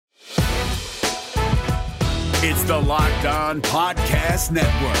It's the Locked On Podcast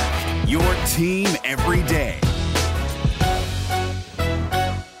Network, your team every day.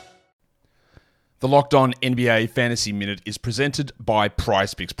 The Locked On NBA Fantasy Minute is presented by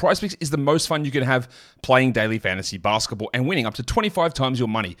PrizePicks. PrizePicks is the most fun you can have playing daily fantasy basketball and winning up to 25 times your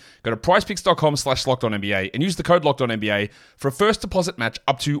money. Go to prizepicks.com/LockedOnNBA and use the code LockedOnNBA for a first deposit match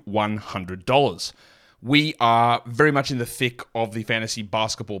up to $100. We are very much in the thick of the fantasy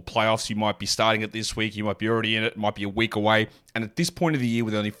basketball playoffs. You might be starting it this week. You might be already in it. It might be a week away. And at this point of the year,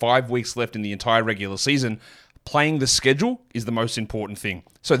 with only 5 weeks left in the entire regular season, playing the schedule is the most important thing.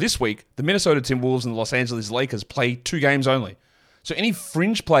 So this week, the Minnesota Timberwolves and the Los Angeles Lakers play 2 games only. So any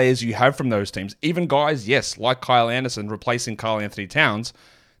fringe players you have from those teams, even guys, yes, like Kyle Anderson replacing Karl Anthony Towns,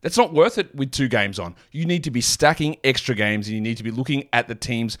 that's not worth it with 2 games on. You need to be stacking extra games, and you need to be looking at the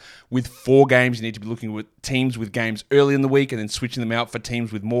teams with 4 games. You need to be looking at teams with games early in the week and then switching them out for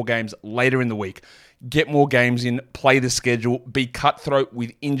teams with more games later in the week. Get more games in, play the schedule, be cutthroat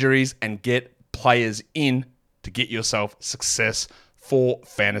with injuries, and get players in to get yourself success for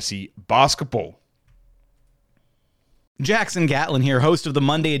fantasy basketball. Jackson Gatlin here, host of the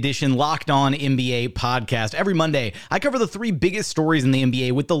Monday edition Locked On NBA podcast. Every Monday, I cover the 3 biggest stories in the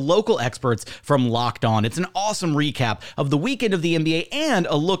NBA with the local experts from Locked On. It's an awesome recap of the weekend of the NBA and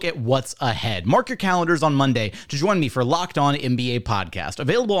a look at what's ahead. Mark your calendars on Monday to join me for Locked On NBA podcast,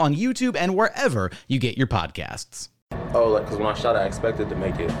 available on YouTube and wherever you get your podcasts. Because when I shot, I expected to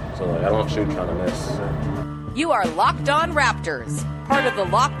make it. So, I don't shoot trying to miss. You are Locked On Raptors, part of the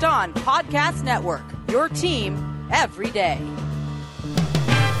Locked On Podcast Network, your team every day.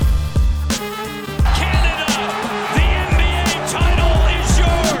 Canada, the NBA title is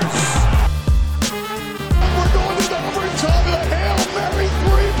yours. We're going to overtime and a Hail Mary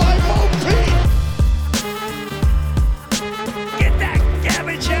 3 by Mo Pete. Get that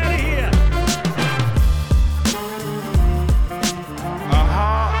garbage out of here.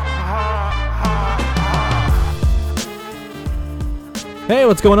 Hey,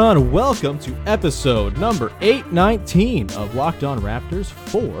 what's going on? Welcome to episode number 819 of Locked On Raptors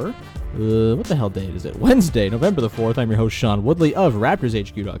for, what the hell date is it? Wednesday, November the 4th. I'm your host, Sean Woodley of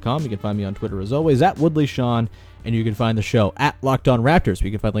RaptorsHQ.com. You can find me on Twitter as always, at WoodleySean, and you can find the show at Locked On Raptors, where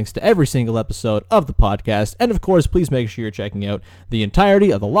you can find links to every single episode of the podcast. And of course, please make sure you're checking out the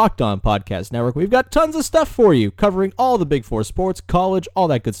entirety of the Locked On Podcast Network. We've got tons of stuff for you, covering all the Big Four sports, college, all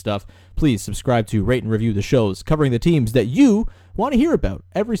that good stuff. Please subscribe to, rate, and review the shows covering the teams that you want to hear about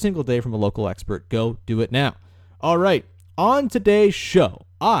every single day from a local expert. Go do it now. All right, on today's show,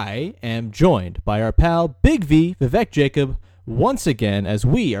 I am joined by our pal Big V, Vivek Jacob, once again, as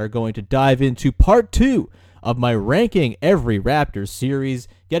we are going to dive into part 2 of my Ranking Every Raptors series,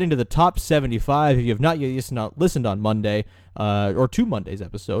 getting to the top 75. If you have not yet listened on Monday, or 2 Mondays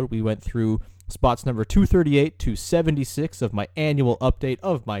episode, we went through spots number 238 to 76 of my annual update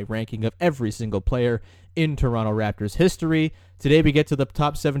of my ranking of every single player in Toronto Raptors history. Today we get to the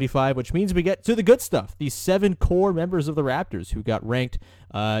top 75, which means we get to the good stuff. The 7 core members of the Raptors who got ranked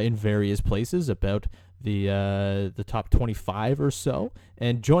in various places, about the top 25 or so.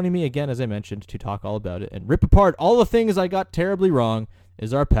 And joining me again, as I mentioned, to talk all about it and rip apart all the things I got terribly wrong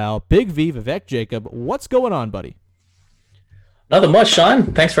is our pal Big V, Vivek Jacob. What's going on, buddy? Nothing much,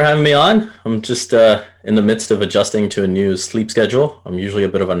 Sean. Thanks for having me on. I'm just in the midst of adjusting to a new sleep schedule. I'm usually a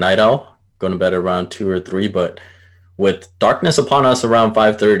bit of a night owl, going to bed around 2 or 3, but with darkness upon us around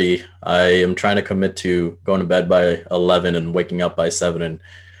 5:30, I am trying to commit to going to bed by 11 and waking up by 7 and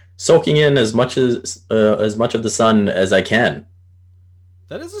soaking in as much of the sun as I can.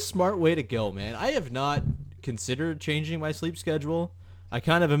 That is a smart way to go, man. I have not considered changing my sleep schedule. I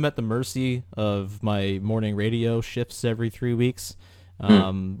kind of am at the mercy of my morning radio shifts every 3 weeks,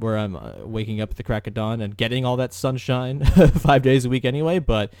 where I'm waking up at the crack of dawn and getting all that sunshine 5 days a week anyway.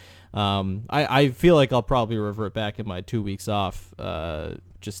 But I feel like I'll probably revert back in my 2 weeks off,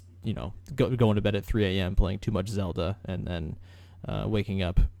 just, going to bed at 3 a.m., playing too much Zelda, and then waking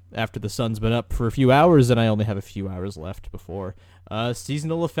up after the sun's been up for a few hours, and I only have a few hours left before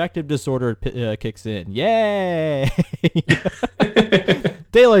seasonal affective disorder kicks in. Yay!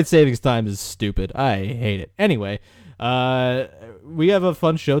 Daylight savings time is stupid. I hate it. Anyway, we have a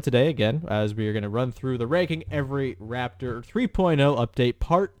fun show today again, as we are going to run through the Ranking Every Raptor 3.0 update,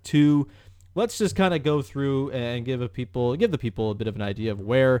 part 2. Let's just kind of go through and give the people a bit of an idea of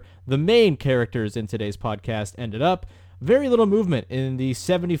where the main characters in today's podcast ended up. Very little movement in the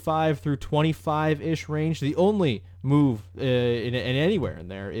 75 through 25-ish range. The only move in anywhere in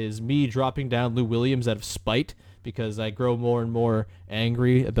there is me dropping down Lou Williams out of spite, because I grow more and more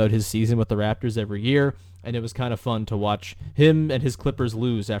angry about his season with the Raptors every year. and it was kind of fun to watch him and his Clippers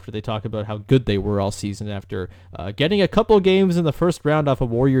lose after they talk about how good they were all season after getting a couple of games in the first round off a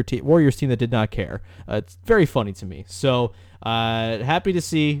Warriors team that did not care. It's very funny to me. So happy to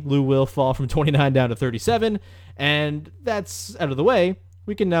see Lou Will fall from 29 down to 37, and that's out of the way.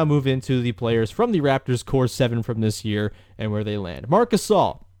 We can now move into the players from the Raptors core 7 from this year and where they land. Marc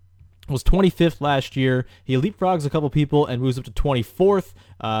Gasol was 25th last year. He leapfrogs a couple people and moves up to 24th.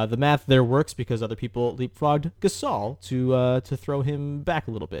 The math there works because other people leapfrogged Gasol to throw him back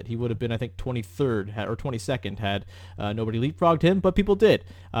a little bit. He would have been, I think, 23rd or 22nd had nobody leapfrogged him, but people did.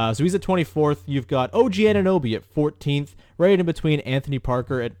 So he's at 24th. You've got OG Anunoby at 14th, right in between Anthony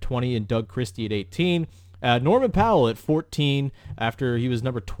Parker at 20 and Doug Christie at 18. Norman Powell at 14 after he was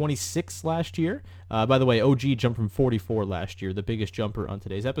number 26 last year. By the way, OG jumped from 44 last year, the biggest jumper on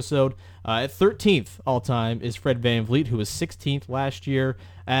today's episode. At 13th all-time is Fred VanVleet, who was 16th last year.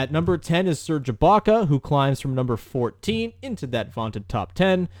 At number 10 is Serge Ibaka, who climbs from number 14 into that vaunted top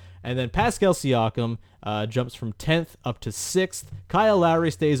 10. And then Pascal Siakam jumps from 10th up to 6th. Kyle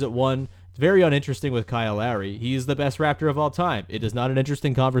Lowry stays at 1. Very uninteresting with Kyle Lowry. He's the best Raptor of all time. It is not an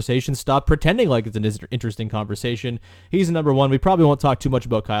interesting conversation. Stop pretending like it's an interesting conversation. He's number 1. We probably won't talk too much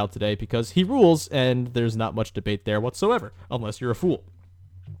about Kyle today because he rules, and there's not much debate there whatsoever, unless you're a fool.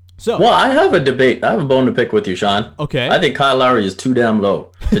 So, well, I have a debate. I have a bone to pick with you, Sean. Okay. I think Kyle Lowry is too damn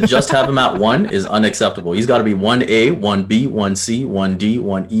low. To just have him at 1 is unacceptable. He's got to be 1A, 1B, 1C, 1D,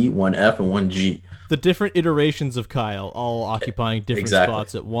 1E, 1F, and 1G. The different iterations of Kyle all occupying different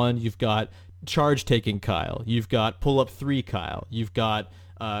spots at 1. You've got charge-taking Kyle. You've got pull-up 3 Kyle. You've got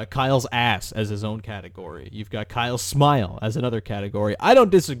Kyle's ass as his own category. You've got Kyle's smile as another category. I don't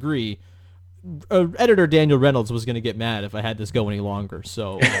disagree. Editor Daniel Reynolds was going to get mad if I had this go any longer,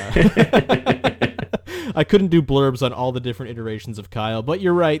 so I couldn't do blurbs on all the different iterations of Kyle, but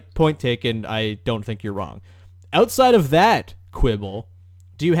you're right. Point taken. I don't think you're wrong. Outside of that quibble,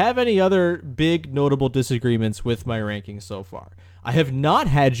 do you have any other big notable disagreements with my rankings so far? I have not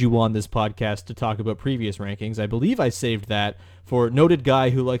had you on this podcast to talk about previous rankings. I believe I saved that for noted guy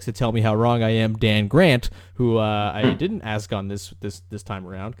who likes to tell me how wrong I am, Dan Grant, who I didn't ask on this time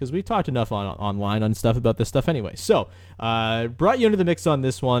around because we talked enough online on stuff about this stuff anyway. So brought you into the mix on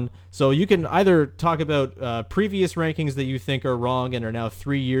this one. So you can either talk about previous rankings that you think are wrong and are now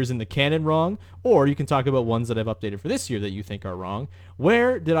 3 years in the canon wrong, or you can talk about ones that I've updated for this year that you think are wrong.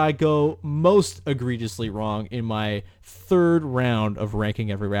 Where did I go most egregiously wrong in my third round of ranking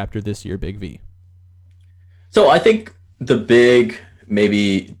every Raptor this year, Big V? So I think the big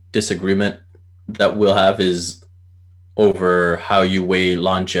maybe disagreement that we'll have is over how you weigh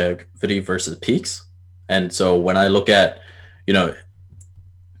longevity versus peaks. And so when I look at,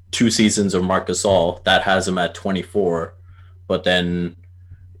 2 seasons of Marc Gasol, that has him at 24, but then,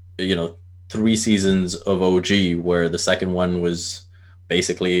 3 seasons of OG, where the second one was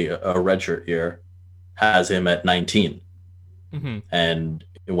basically a redshirt year, has him at 19. Mm-hmm. And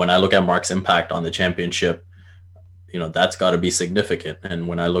when I look at Mark's impact on the championship, that's got to be significant. And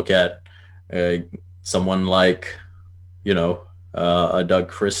when I look at someone like, a Doug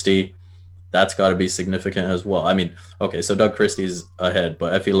Christie, that's got to be significant as well. I mean, okay, so Doug Christie's ahead,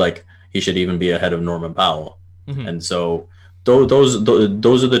 but I feel like he should even be ahead of Norman Powell. Mm-hmm. And so those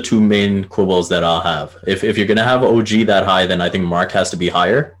are the 2 main quibbles that I'll have. If you're going to have OG that high, then I think Mark has to be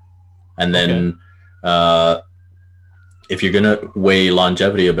higher. And then if you're going to weigh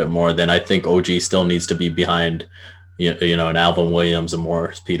longevity a bit more, then I think OG still needs to be behind, an Alvin Williams, a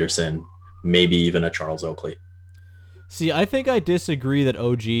Morris Peterson, maybe even a Charles Oakley. See, I think I disagree that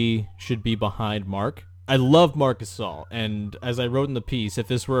OG should be behind Mark. I love Marc Gasol, and as I wrote in the piece, if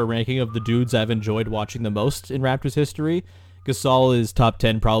this were a ranking of the dudes I've enjoyed watching the most in Raptors history, Gasol is top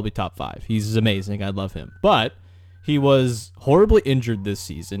 10, probably top 5. He's amazing. I love him. But he was horribly injured this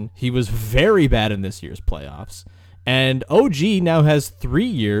season. He was very bad in this year's playoffs. And OG now has 3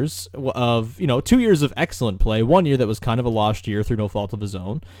 years of, 2 years of excellent play. 1 year that was kind of a lost year through no fault of his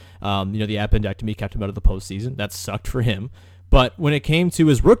own. The appendectomy kept him out of the postseason. That sucked for him. But when it came to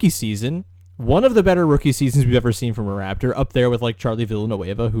his rookie season, one of the better rookie seasons we've ever seen from a Raptor, up there with like Charlie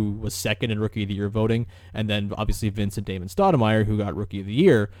Villanueva, who was second in Rookie of the Year voting, and then obviously Vincent Damon Stoudemire, who got Rookie of the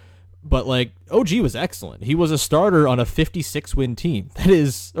Year. But like OG was excellent. He was a starter on a 56-win team.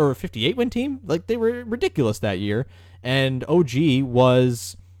 Or a 58-win team. Like they were ridiculous that year. And OG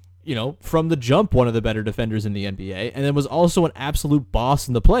was, from the jump, one of the better defenders in the NBA, and then was also an absolute boss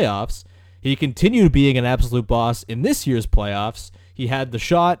in the playoffs. He continued being an absolute boss in this year's playoffs. He had the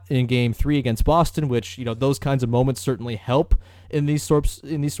shot in Game 3 against Boston, which those kinds of moments certainly help in these sorts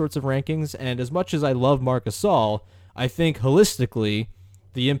of rankings. And as much as I love Marc Gasol, I think holistically,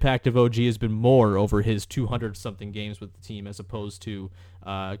 the impact of OG has been more over his 200-something games with the team as opposed to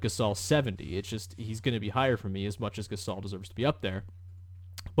Gasol's 70. It's just he's going to be higher for me as much as Gasol deserves to be up there.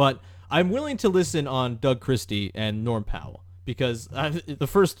 But I'm willing to listen on Doug Christie and Norm Powell because the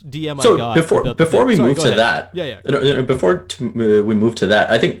first DM I got... Before we move to that... Yeah. Before we move to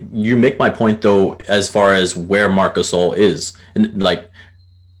that, I think you make my point, though, as far as where Marc Gasol is. And, like,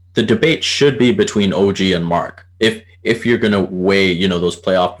 the debate should be between OG and Marc. If you're going to weigh, those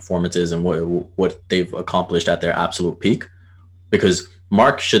playoff performances and what they've accomplished at their absolute peak, because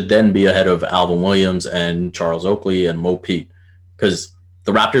Marc should then be ahead of Alvin Williams and Charles Oakley and Mo Pete, because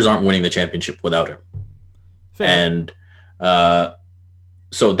the Raptors aren't winning the championship without him. Fair. And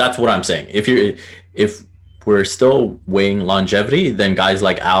so that's what I'm saying. If we're still weighing longevity, then guys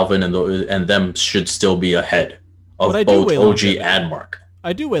like Alvin and them should still be ahead of both OG and Marc.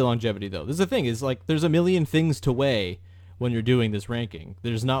 I do weigh longevity, though. This is the thing, is like there's a million things to weigh when you're doing this ranking.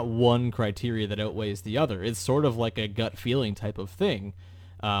 There's not one criteria that outweighs the other. It's sort of like a gut feeling type of thing.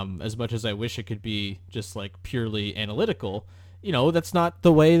 As much as I wish it could be just like purely analytical, that's not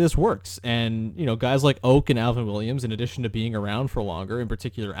the way this works. And, guys like Oak and Alvin Williams, in addition to being around for longer, in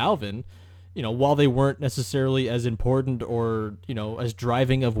particular Alvin, while they weren't necessarily as important or, as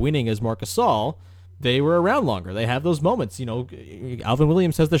driving of winning as Marc Gasol, they were around longer. They have those moments. Alvin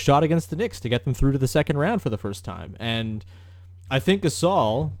Williams has the shot against the Knicks to get them through to the second round for the first time. And I think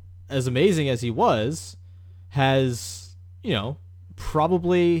Gasol, as amazing as he was, has,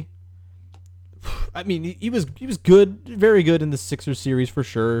 probably... I mean, he was good, very good in the Sixers series for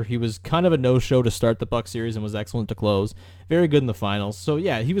sure. He was kind of a no-show to start the Bucks series and was excellent to close. Very good in the finals. So,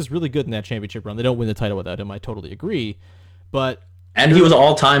 yeah, he was really good in that championship run. They don't win the title without him. I totally agree. And he was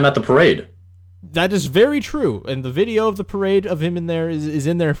all-time at the parade. That is very true, and the video of the parade of him in there is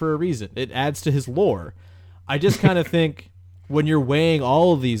in there for a reason. It adds to his lore. I just kind of think when you're weighing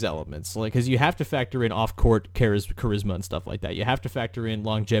all of these elements, like, because you have to factor in off-court charisma and stuff like that. You have to factor in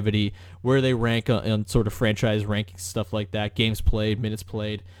longevity, where they rank on sort of franchise rankings, stuff like that, games played, minutes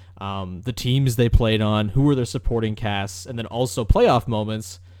played, the teams they played on, who were their supporting casts, and then also playoff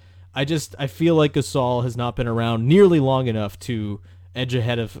moments. I feel like Gasol has not been around nearly long enough to edge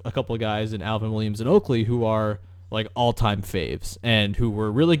ahead of a couple of guys in Alvin Williams and Oakley who are like all-time faves and who were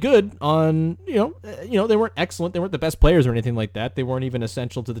really good on, they weren't excellent. They weren't the best players or anything like that. They weren't even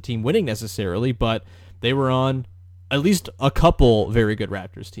essential to the team winning necessarily, but they were on at least a couple very good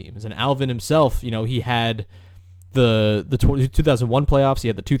Raptors teams. And Alvin himself, he had the 2001 playoffs, he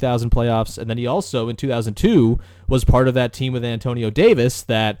had the 2000 playoffs, and then he also in 2002 was part of that team with Antonio Davis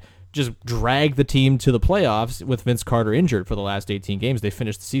that just dragged the team to the playoffs with Vince Carter injured for the last 18 games. They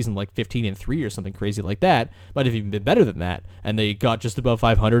finished the season like 15-3 or something crazy like that. Might have even been better than that. And they got just above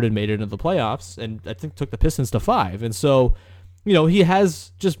 500 and made it into the playoffs, and I think took the Pistons to 5. And so, he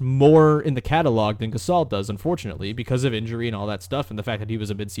has just more in the catalog than Gasol does, unfortunately, because of injury and all that stuff, and the fact that he was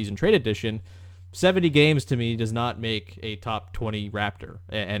a midseason trade addition. 70 games to me does not make a top 20 Raptor,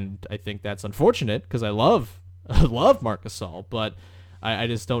 and I think that's unfortunate because I love Marc Gasol, but I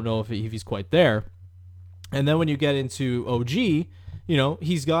just don't know if he's quite there. And then when you get into OG,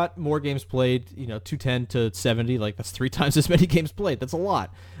 he's got more games played, 210 to 70. Like, that's 3 times as many games played. That's a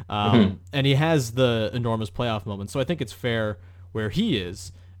lot. And he has the enormous playoff moments. So I think it's fair where he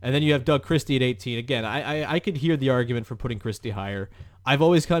is. And then you have Doug Christie at 18. Again, I could hear the argument for putting Christie higher. I've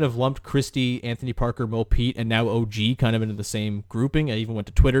always kind of lumped Christie, Anthony Parker, Mo Pete, and now OG kind of into the same grouping. I even went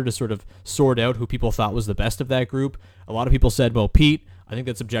to Twitter to sort of sort out who people thought was the best of that group. A lot of people said Mo Pete. I think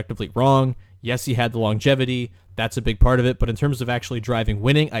that's objectively wrong. Yes, he had the longevity. That's a big part of it. But in terms of actually driving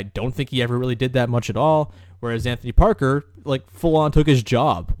winning, I don't think he ever really did that much at all. Whereas Anthony Parker, like, full on took his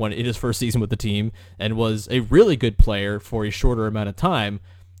job in his first season with the team and was a really good player for a shorter amount of time.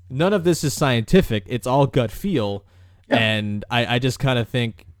 None of this is scientific. It's all gut feel. Yeah. And I just kind of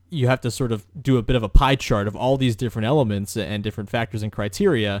think you have to sort of do a bit of a pie chart of all these different elements and different factors and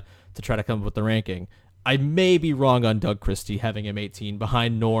criteria to try to come up with the ranking. I may be wrong on Doug Christie having him 18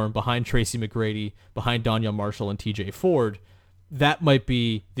 behind Norm, behind Tracy McGrady, behind Donyell Marshall and TJ Ford. That might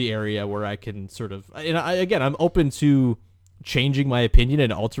be the area where I can sort of, and I'm open to changing my opinion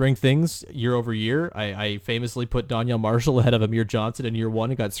and altering things year over year. I famously put Donyell Marshall ahead of Amir Johnson in year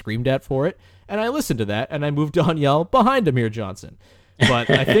 1 and got screamed at for it. And I listened to that and I moved Donyell behind Amir Johnson. But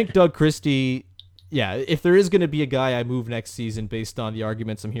I think Doug Christie, yeah, if there is going to be a guy I move next season based on the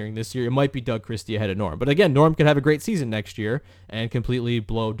arguments I'm hearing this year, it might be Doug Christie ahead of Norm. But again, Norm could have a great season next year and completely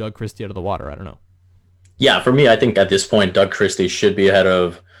blow Doug Christie out of the water. I don't know. Yeah, for me, I think at this point, Doug Christie should be ahead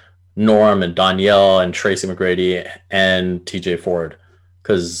of Norm and Donyell and Tracy McGrady and TJ Ford.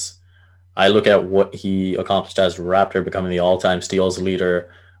 Because I look at what he accomplished as a Raptor, becoming the all-time steals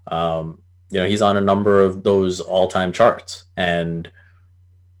leader. He's on a number of those all-time charts, and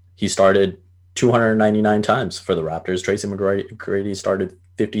he started 299 times for the Raptors. Tracy McGrady started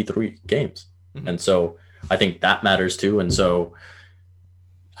 53 games. Mm-hmm. And so I think that matters too. And so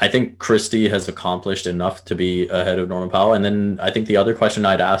I think Christie has accomplished enough to be ahead of Norman Powell. And then I think the other question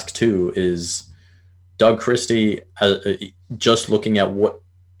I'd ask too is Doug Christie, just looking at what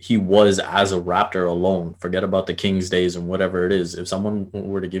he was as a Raptor alone, forget about the Kings days and whatever it is. If someone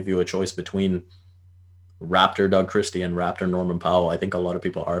were to give you a choice between Raptor Doug Christie and Raptor Norman Powell, I think a lot of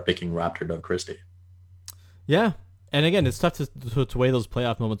people are picking Raptor Doug Christie. Yeah. And again, it's tough to weigh those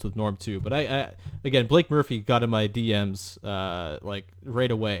playoff moments with Norm too. But again, Blake Murphy got in my DMs like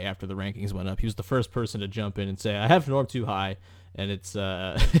right away after the rankings went up. He was the first person to jump in and say, I have Norm too high. And it's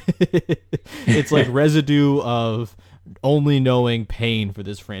it's like residue of only knowing pain for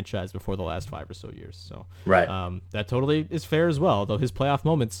this franchise before the last 5 or so years. So right. That totally is fair as well, though his playoff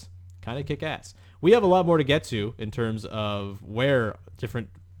moments kind of kick ass. We have a lot more to get to in terms of where different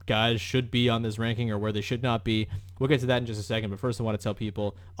guys should be on this ranking or where they should not be. We'll get to that in just a second, but first I want to tell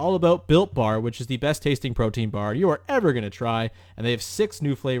people all about Built Bar, which is the best tasting protein bar you are ever going to try, and they have 6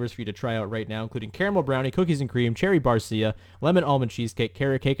 new flavors for you to try out right now, including caramel brownie, cookies and cream, cherry barcia, lemon almond cheesecake,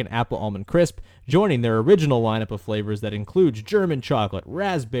 carrot cake, and apple almond crisp, joining their original lineup of flavors that includes German chocolate,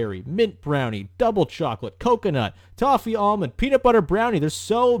 raspberry, mint brownie, double chocolate, coconut, toffee almond, peanut butter brownie. There's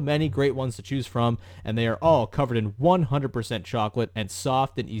so many great ones to choose from, and they are all covered in 100% chocolate and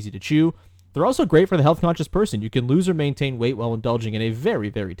soft and easy to chew. They're also great for the health-conscious person. You can lose or maintain weight while indulging in a very,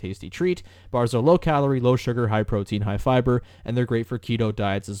 very tasty treat. Bars are low-calorie, low-sugar, high-protein, high-fiber, and they're great for keto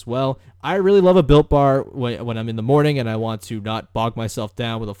diets as well. I really love a Built Bar when I'm in the morning and I want to not bog myself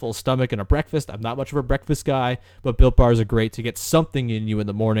down with a full stomach and a breakfast. I'm not much of a breakfast guy, but Built Bars are great to get something in you in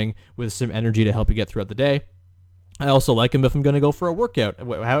the morning with some energy to help you get throughout the day. I also like them if I'm going to go for a workout,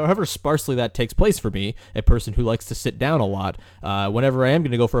 however sparsely that takes place for me, a person who likes to sit down a lot. Whenever I am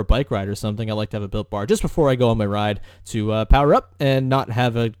going to go for a bike ride or something, I like to have a Built Bar just before I go on my ride to power up and not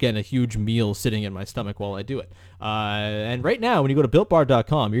have, a huge meal sitting in my stomach while I do it. And right now, when you go to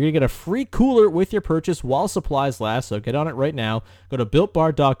BuiltBar.com, you're going to get a free cooler with your purchase while supplies last, so get on it right now. Go to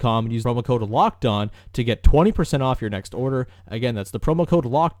BuiltBar.com and use promo code LOCKEDON to get 20% off your next order. Again, that's the promo code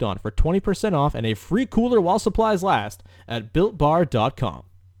LOCKEDON for 20% off and a free cooler while supplies last at BuiltBar.com.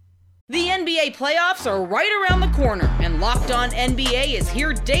 The NBA playoffs are right around the corner, and Locked On NBA is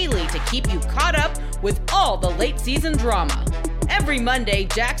here daily to keep you caught up with all the late season drama. Every Monday,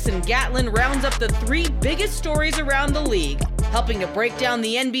 Jackson Gatlin rounds up the 3 biggest stories around the league, helping to break down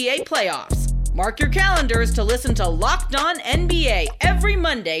the NBA playoffs. Mark your calendars to listen to Locked On NBA every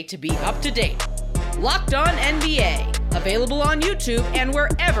Monday to be up to date. Locked On NBA, available on YouTube and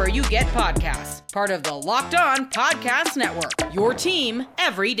wherever you get podcasts. Part of the Locked On Podcast Network, your team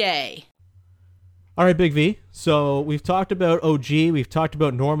every day. All right, Big V. So we've talked about OG, we've talked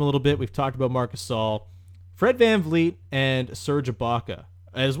about Norm a little bit, we've talked about Marc Gasol. Fred VanVleet and Serge Ibaka,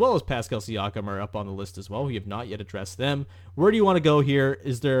 as well as Pascal Siakam, are up on the list as well. We have not yet addressed them. Where do you want to go here?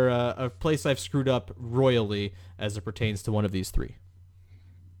 Is there a place I've screwed up royally as it pertains to one of these 3?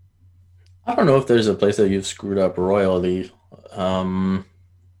 I don't know if there's a place that you've screwed up royally.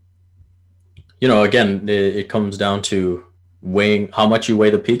 Again, it comes down to weighing how much you weigh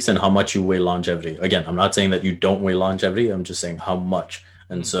the peaks and how much you weigh longevity. Again, I'm not saying that you don't weigh longevity. I'm just saying how much.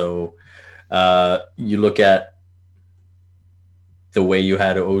 And so you look at the way you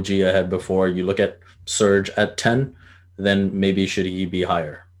had OG ahead before, you look at Serge at 10, then maybe should he be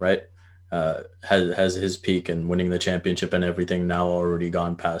higher, right? Has his peak and winning the championship and everything now already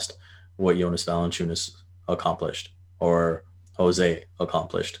gone past what Jonas Valanciunas accomplished or Jose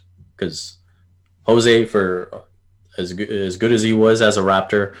accomplished? Because Jose, for as good as he was as a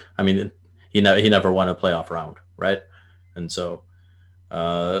Raptor, I mean, he never won a playoff round, right? And so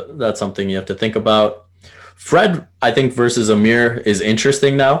that's something you have to think about. Fred, I think, versus Amir is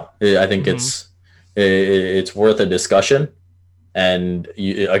interesting now. I think it's worth a discussion. And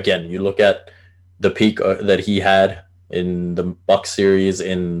you look at the peak that he had in the Bucks series,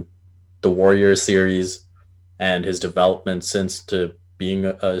 in the Warriors series, and his development since to being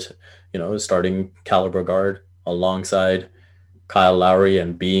a starting caliber guard alongside Kyle Lowry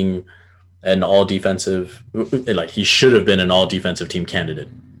and being an all defensive, like he should have been an all defensive team candidate.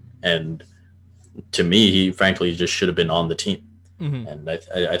 And to me, he frankly just should have been on the team. Mm-hmm. And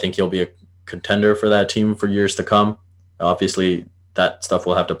I think he'll be a contender for that team for years to come. Obviously, that stuff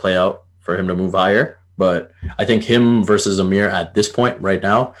will have to play out for him to move higher. But I think him versus Amir at this point right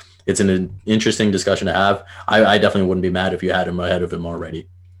now, it's an interesting discussion to have. I definitely wouldn't be mad if you had him ahead of him already.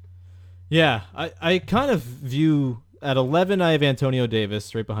 Yeah, I kind of view at 11 I have Antonio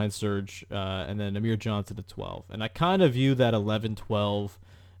Davis right behind Serge, and then Amir Johnson at 12. And I kind of view that 11-12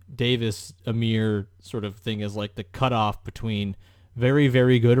 Davis Amir sort of thing as like the cutoff between very,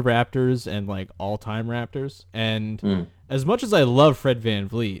 very good Raptors and like all-time Raptors. And as much as I love Fred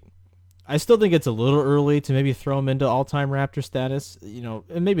VanVleet, I still think it's a little early to maybe throw him into all-time Raptor status.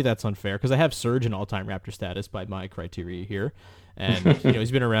 And maybe that's unfair because I have Serge in all-time Raptor status by my criteria here. And,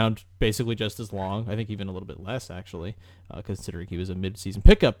 he's been around basically just as long. I think even a little bit less, actually, considering he was a mid-season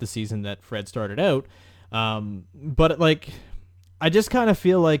pickup the season that Fred started out. But, I just kind of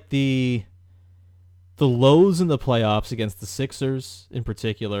feel like the lows in the playoffs against the Sixers in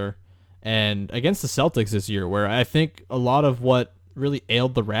particular and against the Celtics this year, where I think a lot of what really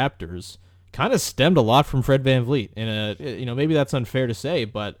ailed the Raptors kind of stemmed a lot from Fred VanVleet. And, maybe that's unfair to say,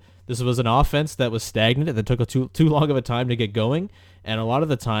 but this was an offense that was stagnant and that took too long of a time to get going. And a lot of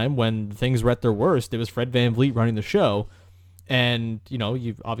the time when things were at their worst, it was Fred VanVleet running the show. And,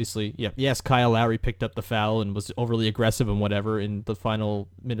 you've obviously, yes, Kyle Lowry picked up the foul and was overly aggressive and whatever in the final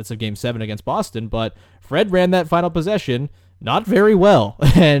minutes of Game 7 against Boston, but Fred ran that final possession not very well.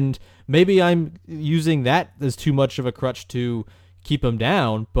 And maybe I'm using that as too much of a crutch to keep him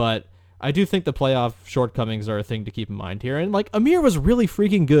down, but I do think the playoff shortcomings are a thing to keep in mind here. And Amir was really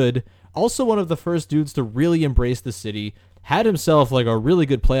freaking good. Also one of the first dudes to really embrace the city. Had himself a really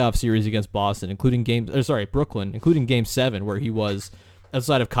good playoff series against Boston, including Brooklyn, including Game 7, where he was,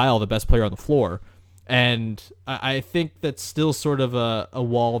 outside of Kyle, the best player on the floor. And I think that's still sort of a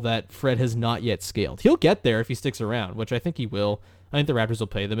wall that Fred has not yet scaled. He'll get there if he sticks around, which I think he will. I think the Raptors will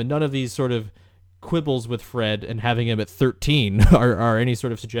pay them. And none of these sort of quibbles with Fred and having him at 13 are any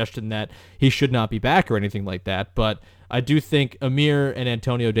sort of suggestion that he should not be back or anything like that. But I do think Amir and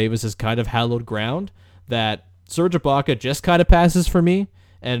Antonio Davis is kind of hallowed ground that Serge Ibaka just kind of passes for me,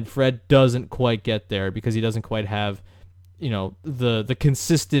 and Fred doesn't quite get there because he doesn't quite have, the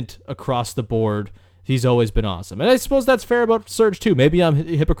consistent across the board. He's always been awesome. And I suppose that's fair about Serge too. Maybe I'm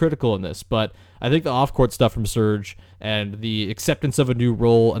hypocritical in this, but I think the off-court stuff from Serge and the acceptance of a new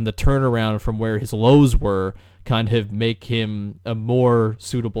role and the turnaround from where his lows were kind of make him a more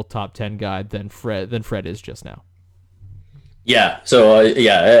suitable top 10 guy than Fred is just now. Yeah. So,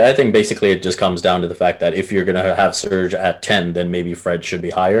 I think basically it just comes down to the fact that if you're going to have Serge at 10, then maybe Fred should be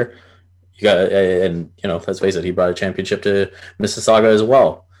higher. Let's face it, he brought a championship to Mississauga as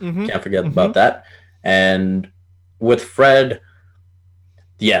well. Can't forget about that. And with Fred,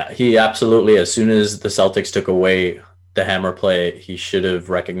 he absolutely, as soon as the Celtics took away the hammer play, he should have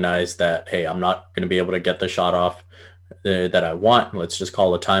recognized that, hey, I'm not going to be able to get the shot off that I want. Let's just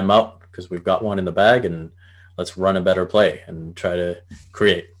call a timeout because we've got one in the bag and let's run a better play and try to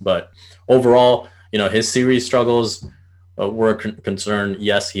create. But overall, his series struggles were a concern.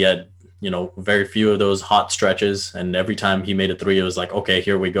 Yes, he had, very few of those hot stretches. And every time he made a three, it was like, okay,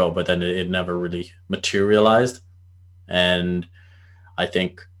 here we go. But then it never really materialized. And I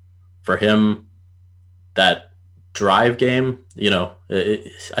think for him, that drive game,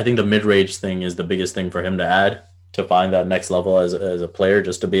 I think the mid-range thing is the biggest thing for him to add to find that next level as a player,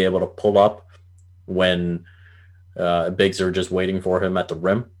 just to be able to pull up when bigs are just waiting for him at the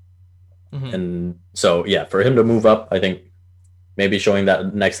rim. And so, for him to move up, I think maybe showing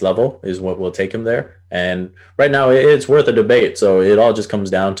that next level is what will take him there. And right now it's worth a debate. So it all just comes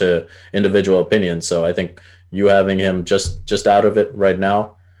down to individual opinions. So I think you having him just out of it right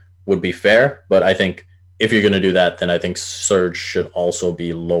now would be fair. But I think if you're going to do that, then I think Serge should also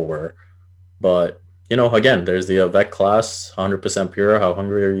be lower. But, again, there's the Vivek class, 100% pure. How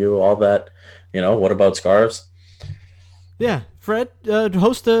hungry are you? All that. What about scarves? Yeah, Fred,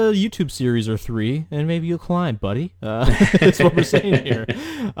 host a YouTube series or 3, and maybe you'll climb, buddy. That's what we're saying here.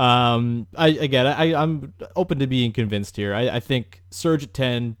 I'm open to being convinced here. I think Serge at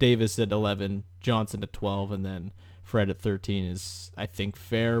 10, Davis at 11, Johnson at 12, and then Fred at 13 is, I think,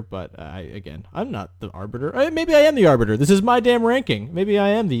 fair. But I'm not the arbiter. Maybe I am the arbiter. This is my damn ranking. Maybe I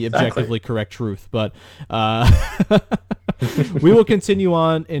am the objectively correct truth. But we will continue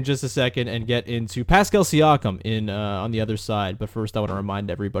on in just a second and get into Pascal Siakam on the other side. But first, I want to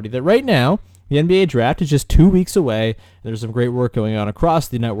remind everybody that right now, the NBA draft is just 2 weeks away. There's some great work going on across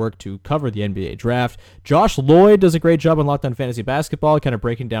the network to cover the NBA draft. Josh Lloyd does a great job on Locked On Fantasy Basketball, kind of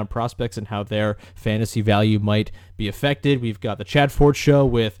breaking down prospects and how their fantasy value might be affected. We've got the Chad Ford Show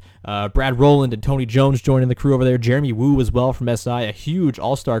with Brad Rowland and Tony Jones joining the crew over there. Jeremy Woo as well from SI, a huge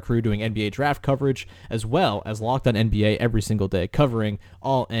all-star crew doing NBA draft coverage, as well as Locked On NBA every single day, covering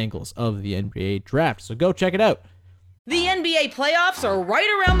all angles of the NBA draft. So go check it out. The NBA playoffs are right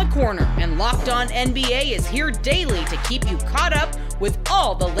around the corner, and Locked On NBA is here daily to keep you caught up with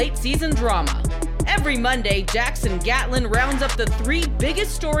all the late season drama. Every Monday, Jackson Gatlin rounds up the 3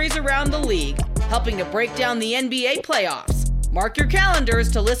 biggest stories around the league, helping to break down the NBA playoffs. Mark your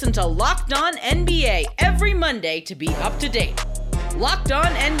calendars to listen to Locked On NBA every Monday to be up to date. Locked On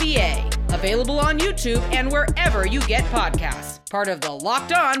NBA, available on YouTube and wherever you get podcasts. Part of the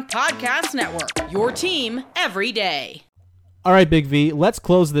Locked On Podcast Network, your team every day. All right, Big V, let's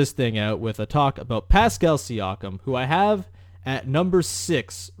close this thing out with a talk about Pascal Siakam, who I have at number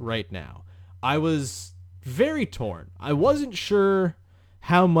 6 right now. I was very torn. I wasn't sure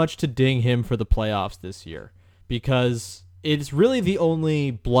how much to ding him for the playoffs this year, because it's really the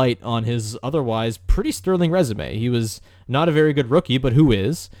only blight on his otherwise pretty sterling resume. He was not a very good rookie, but who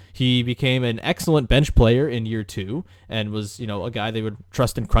is? He became an excellent bench player in year 2 and was, a guy they would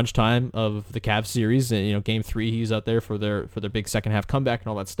trust in crunch time of the Cavs series. And, game 3, he was out there for their big second half comeback and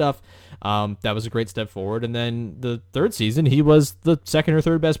all that stuff. That was a great step forward. And then the third season, he was the second or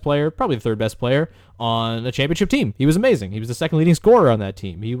third best player, probably the third best player on a championship team. He was amazing. He was the second leading scorer on that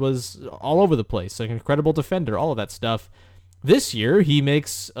team. He was all over the place, like an incredible defender, all of that stuff. This year, he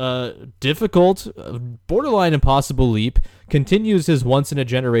makes a difficult, borderline impossible leap, continues his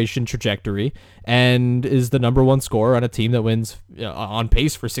once-in-a-generation trajectory, and is the number 1 scorer on a team that wins on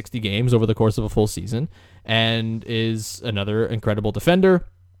pace for 60 games over the course of a full season, and is another incredible defender.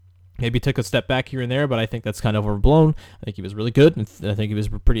 Maybe took a step back here and there, but I think that's kind of overblown. I think he was really good, and I think he was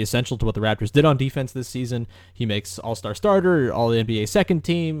pretty essential to what the Raptors did on defense this season. He makes all-star starter, all-NBA second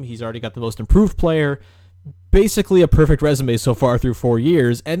team. He's already got the most improved player. Basically a perfect resume so far through 4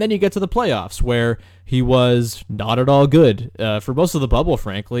 years, and then you get to the playoffs where he was not at all good for most of the bubble,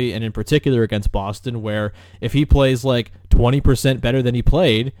 frankly, and in particular against Boston, where if he plays like 20% better than he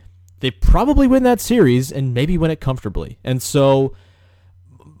played, they probably win that series and maybe win it comfortably. And so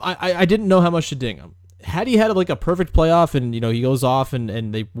I didn't know how much to ding him. Had he had like a perfect playoff and he goes off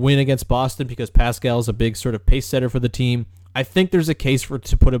and they win against Boston because Pascal's a big sort of pace setter for the team, I think there's a case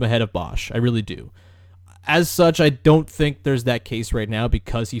to put him ahead of Bosh. I really do. As such, I don't think there's that case right now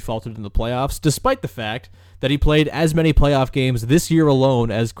because he faltered in the playoffs, despite the fact that he played as many playoff games this year alone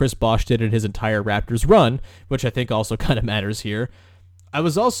as Chris Bosh did in his entire Raptors run, which I think also kind of matters here. I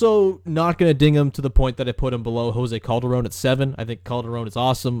was also not going to ding him to the point that I put him below Jose Calderon at 7. I think Calderon is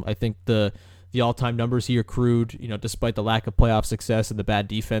awesome. I think the all-time numbers he accrued, despite the lack of playoff success and the bad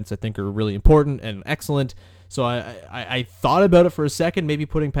defense, I think are really important and excellent. So I thought about it for a second, maybe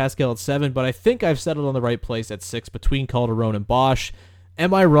putting Pascal at 7, but I think I've settled on the right place at 6 between Calderon and Bosh.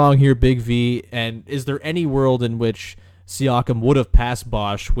 Am I wrong here, Big V? And is there any world in which Siakam would have passed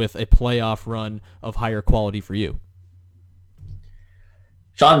Bosh with a playoff run of higher quality for you?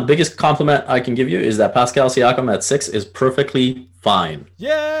 Sean, the biggest compliment I can give you is that Pascal Siakam at 6 is perfectly fine.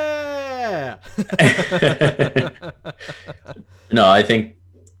 Yeah! No, I think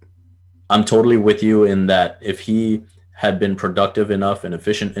I'm totally with you in that if he had been productive enough and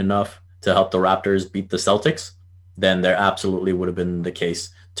efficient enough to help the Raptors beat the Celtics, then there absolutely would have been the case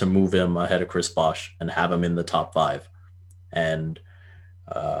to move him ahead of Chris Bosh and have him in the top 5. And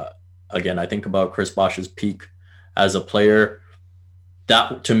again, I think about Chris Bosh's peak as a player.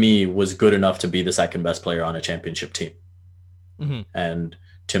 That, to me, was good enough to be the second best player on a championship team. Mm-hmm. And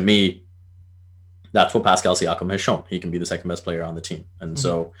to me, that's what Pascal Siakam has shown. He can be the second best player on the team. And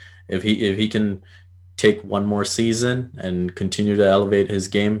so if he can take one more season and continue to elevate his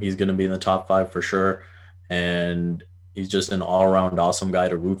game, he's going to be in the top 5 for sure. And he's just an all-around awesome guy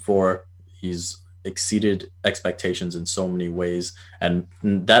to root for. He's exceeded expectations in so many ways. And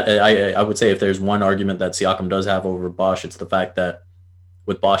that I would say if there's one argument that Siakam does have over Bosh, it's the fact that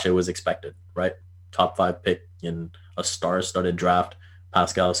with Bosh, it was expected, right? Top 5 pick in a star-studded draft.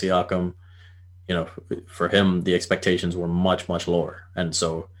 Pascal Siakam, for him, the expectations were much, much lower. And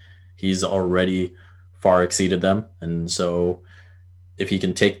so he's already far exceeded them. And so if he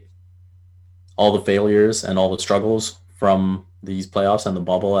can take all the failures and all the struggles from these playoffs and the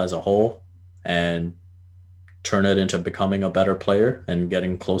bubble as a whole and turn it into becoming a better player and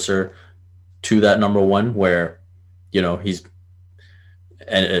getting closer to that number 1 where, he's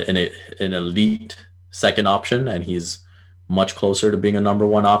an elite second option and he's much closer to being a number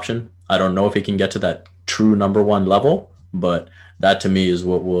 1 option. I don't know if he can get to that true number 1 level, but that to me is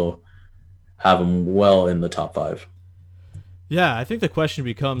what will have him well in the top 5. Yeah, I think the question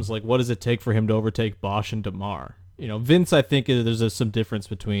becomes, what does it take for him to overtake Bosh and DeMar? Vince, I think there's some difference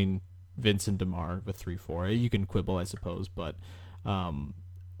between Vince and DeMar with 3-4. You can quibble, I suppose, but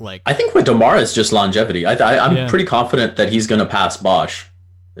I think with DeMar it's just longevity. I'm pretty confident that he's going to pass Bosh.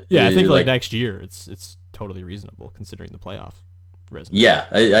 Yeah, I think next year it's totally reasonable considering the playoff resume. Yeah,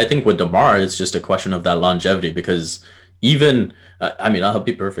 I think with DeMar, it's just a question of that longevity because even, I'll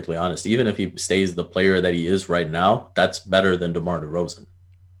be perfectly honest, even if he stays the player that he is right now, that's better than DeMar DeRozan.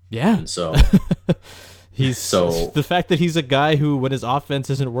 Yeah. And so the fact that he's a guy who, when his offense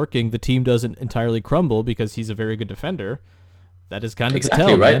isn't working, the team doesn't entirely crumble because he's a very good defender. That is kind of exactly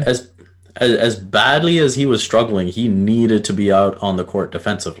the tell, right. Man. As badly as he was struggling, he needed to be out on the court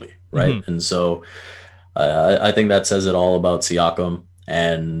defensively, right? Mm-hmm. And so I think that says it all about Siakam.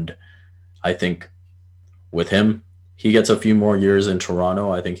 And I think with him, he gets a few more years in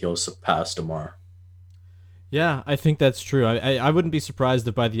Toronto. I think he'll surpass DeMar. Yeah, I think that's true. I wouldn't be surprised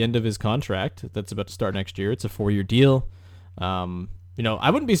if by the end of his contract that's about to start next year, it's a 4-year deal. I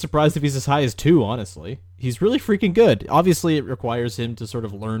wouldn't be surprised if he's as high as 2, honestly. He's really freaking good. Obviously, it requires him to sort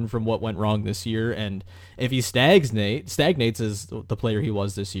of learn from what went wrong this year, and if he stagnates as the player he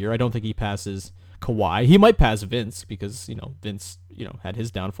was this year, I don't think he passes Kawhi. He might pass Vince because, Vince, had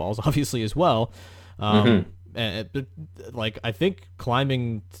his downfalls, obviously, as well. I think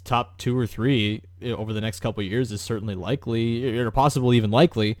climbing top 2 or 3 over the next couple of years is certainly likely, or possibly even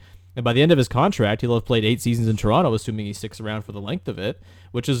likely. And by the end of his contract, he'll have played 8 seasons in Toronto, assuming he sticks around for the length of it,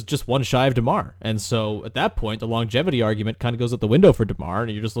 which is just one shy of DeMar. And so at that point, the longevity argument kind of goes out the window for DeMar,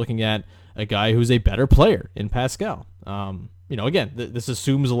 and you're just looking at a guy who's a better player in Pascal. Again, this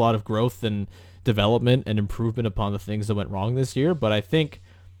assumes a lot of growth and development and improvement upon the things that went wrong this year, but I think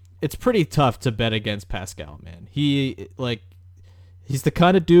it's pretty tough to bet against Pascal, man. He's the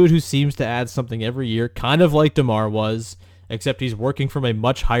kind of dude who seems to add something every year, kind of like DeMar was, except he's working from a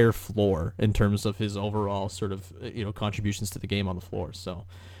much higher floor in terms of his overall sort of, contributions to the game on the floor. So,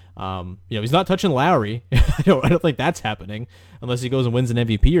 he's not touching Lowry. I don't think that's happening unless he goes and wins an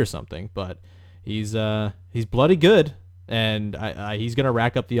MVP or something, but he's bloody good. And he's going to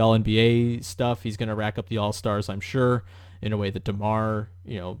rack up the All-NBA stuff. He's going to rack up the All-Stars, I'm sure, in a way that DeMar,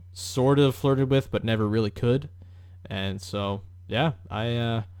 sort of flirted with, but never really could. And so, yeah,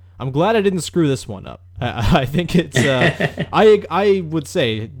 I'm glad I didn't screw this one up. I think it's, I would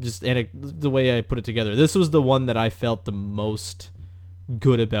say, just the way I put it together, this was the one that I felt the most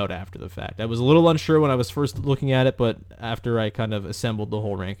good about after the fact. I was a little unsure when I was first looking at it, but after I kind of assembled the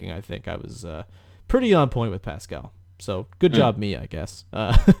whole ranking, I think I was pretty on point with Pascal. So good job, me, I guess.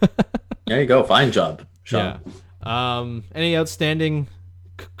 There you go. Fine job, Sean. Yeah. Any outstanding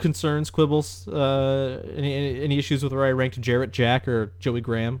concerns, quibbles? Any issues with where I ranked Jarrett Jack or Joey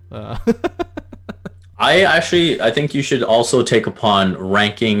Graham? I think you should also take upon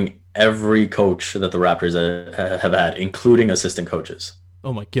ranking every coach that the Raptors have had, including assistant coaches.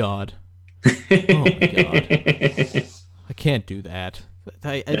 Oh my God. Oh my God. I can't do that.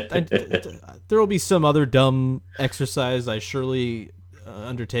 There will be some other dumb exercise I surely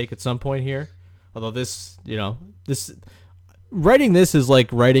undertake at some point here. Although this writing this is like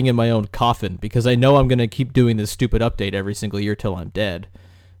writing in my own coffin because I know I'm going to keep doing this stupid update every single year till I'm dead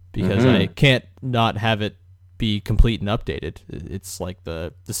because I can't not have it be complete and updated. It's like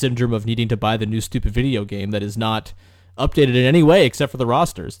the syndrome of needing to buy the new stupid video game that is not updated in any way except for the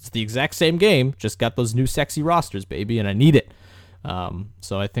rosters. It's the exact same game, just got those new sexy rosters, baby, and I need it.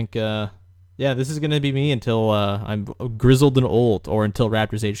 So I think, this is going to be me until I'm grizzled and old, or until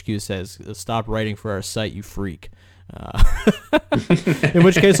Raptors HQ says, stop writing for our site, you freak. In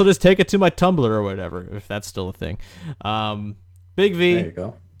which case, I'll just take it to my Tumblr or whatever, if that's still a thing. Big V, there you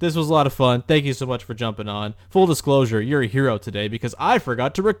go. This was a lot of fun. Thank you so much for jumping on. Full disclosure, you're a hero today because I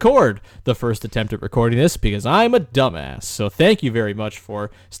forgot to record the first attempt at recording this because I'm a dumbass. So thank you very much for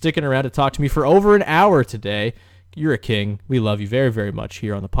sticking around to talk to me for over an hour today. You're a king. We love you very, very much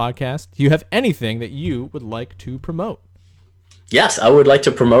here on the podcast. Do you have anything that you would like to promote? Yes, I would like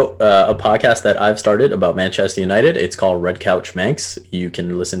to promote a podcast that I've started about Manchester United. It's called Red Couch Manx. You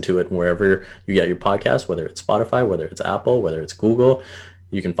can listen to it wherever you get your podcast, whether it's Spotify, whether it's Apple, whether it's Google.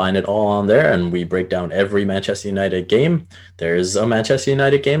 You can find it all on there, and we break down every Manchester United game. There's a Manchester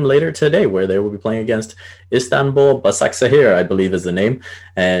United game later today where they will be playing against Istanbul Basaksehir, I believe is the name,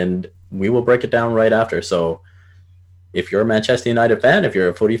 and we will break it down right after. So if you're a Manchester United fan, if you're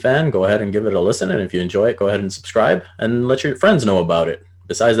a footy fan, go ahead and give it a listen, and if you enjoy it, go ahead and subscribe and let your friends know about it.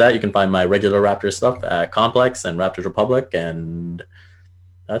 Besides that, you can find my regular Raptors stuff at Complex and Raptors Republic, and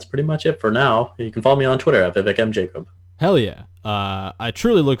that's pretty much it for now. You can follow me on Twitter at Vivek M. Jacob. Hell yeah. I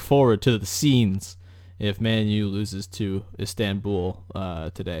truly look forward to the scenes if Man U loses to Istanbul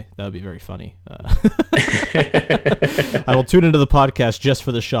today. That would be very funny. I will tune into the podcast just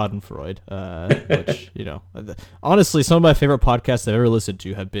for the Schadenfreude, which, honestly, some of my favorite podcasts I've ever listened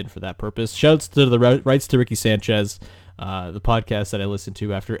to have been for that purpose. Shouts to the rights to Ricky Sanchez. the podcast that I listen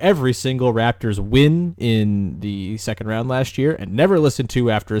to after every single Raptors win in the second round last year, and never listened to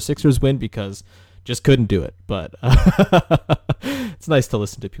after a Sixers win because just couldn't do it. But it's nice to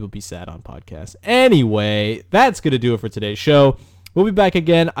listen to people be sad on podcasts. Anyway, that's going to do it for today's show. We'll be back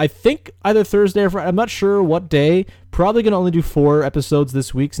again, I think, either Thursday or Friday. I'm not sure what day. Probably going to only do 4 episodes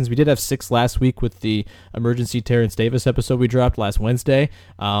this week, since we did have 6 last week with the emergency Terrence Davis episode we dropped last Wednesday.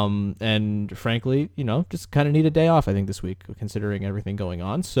 And frankly, just kind of need a day off, I think, this week, considering everything going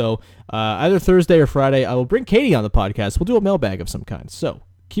on. So either Thursday or Friday, I will bring Katie on the podcast. We'll do a mailbag of some kind. So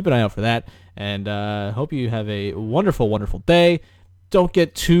keep an eye out for that. And hope you have a wonderful, wonderful day. Don't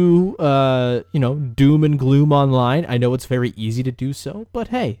get too, doom and gloom online. I know it's very easy to do so, but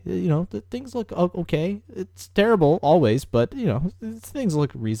hey, things look okay. It's terrible always, but, things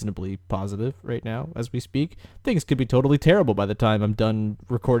look reasonably positive right now as we speak. Things could be totally terrible by the time I'm done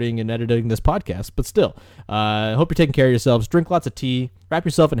recording and editing this podcast, but still, I hope you're taking care of yourselves. Drink lots of tea, wrap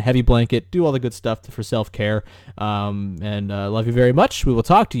yourself in a heavy blanket, do all the good stuff for self-care, and love you very much. We will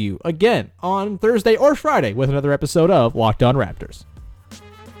talk to you again on Thursday or Friday with another episode of Locked On Raptors.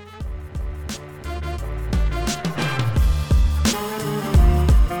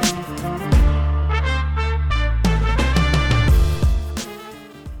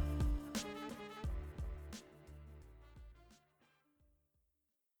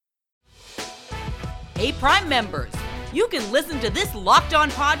 Hey, Prime members, you can listen to this Locked On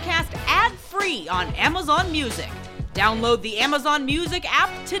podcast ad-free on Amazon Music. Download the Amazon Music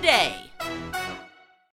app today.